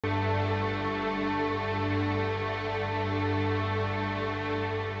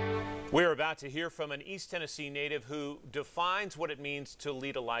We're about to hear from an East Tennessee native who defines what it means to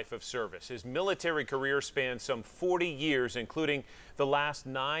lead a life of service. His military career spans some 40 years, including the last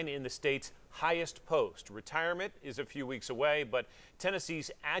 9 in the state's highest post. Retirement is a few weeks away, but Tennessee's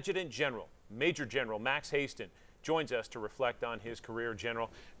Adjutant General, Major General Max Haston, joins us to reflect on his career.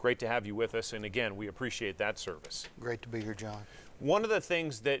 General, great to have you with us, and again, we appreciate that service. Great to be here, John. One of the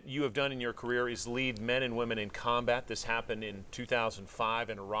things that you have done in your career is lead men and women in combat. This happened in 2005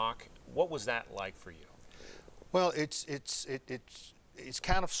 in Iraq. What was that like for you? Well, it's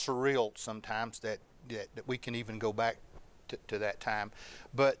kind of surreal sometimes that we can even go back to that time,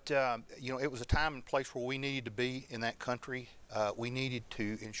 but you know, it was a time and place where we needed to be in that country. We needed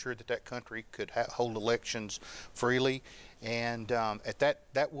to ensure that that country could hold elections freely, and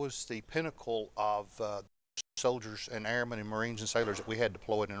that was the pinnacle of soldiers and airmen and Marines and sailors that we had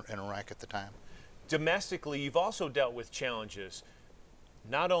deployed in Iraq at the time. Domestically, you've also dealt with challenges,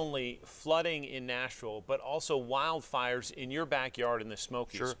 not only flooding in Nashville, but also wildfires in your backyard in the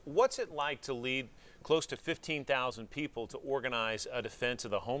Smokies. Sure. What's it like to lead close to 15,000 people to organize a defense of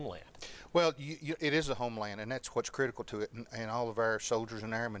the homeland? Well, it is a homeland, and that's what's critical to it, and all of our soldiers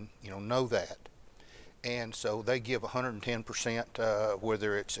and airmen, know that. And so they give 110%,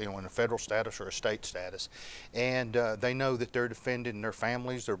 whether it's in a federal status or a state status, and they know that they're defending their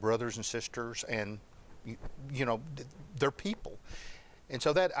families, their brothers and sisters, and their people. And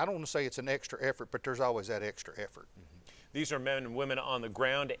so that, I don't want to say it's an extra effort, but there's always that extra effort. Mm-hmm. These are men and women on the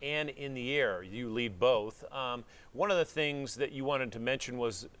ground and in the air. You lead both. One of the things that you wanted to mention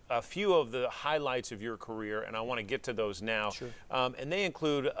was a few of the highlights of your career, and I want to get to those now. Sure. And they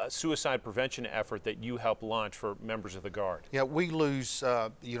include a suicide prevention effort that you helped launch for members of the Guard. Yeah, we lose,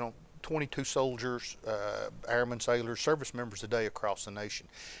 22 soldiers, airmen, sailors, service members a day across the nation.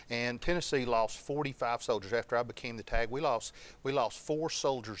 And Tennessee lost 45 soldiers. After I became the TAG, we lost 4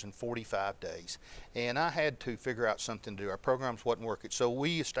 soldiers in 45 days. And I had to figure out something to do. Our programs wasn't working. So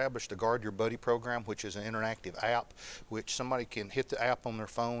we established the Guard Your Buddy program, which is an interactive app, which somebody can hit the app on their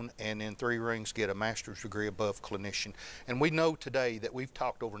phone and in 3 rings get a master's degree above clinician. And we know today that we've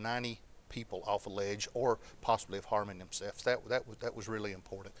talked over 90 people off a ledge or possibly of harming themselves. That was really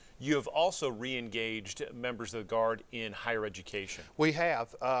important. You have also re-engaged members of the Guard in higher education. We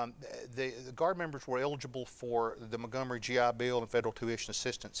have. The Guard members were eligible for the Montgomery GI Bill and federal tuition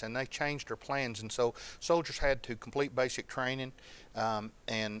assistance, and they changed their plans, and so soldiers had to complete basic training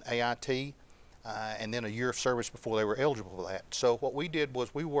and AIT, and then a year of service before they were eligible for that. So what we did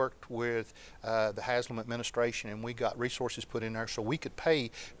was we worked with the Haslam administration, and we got resources put in there so we could pay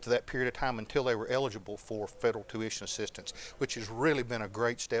to that period of time until they were eligible for federal tuition assistance, which has really been a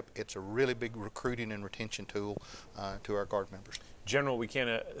great step. It's a really big recruiting and retention tool to our Guard members. General, we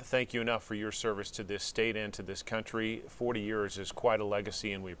can't thank you enough for your service to this state and to this country. 40 years is quite a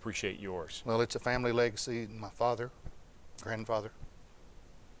legacy, and we appreciate yours. Well, it's a family legacy. My father, grandfather.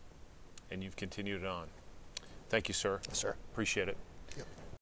 And you've continued it on. Thank you, sir. Yes, sir. Appreciate it.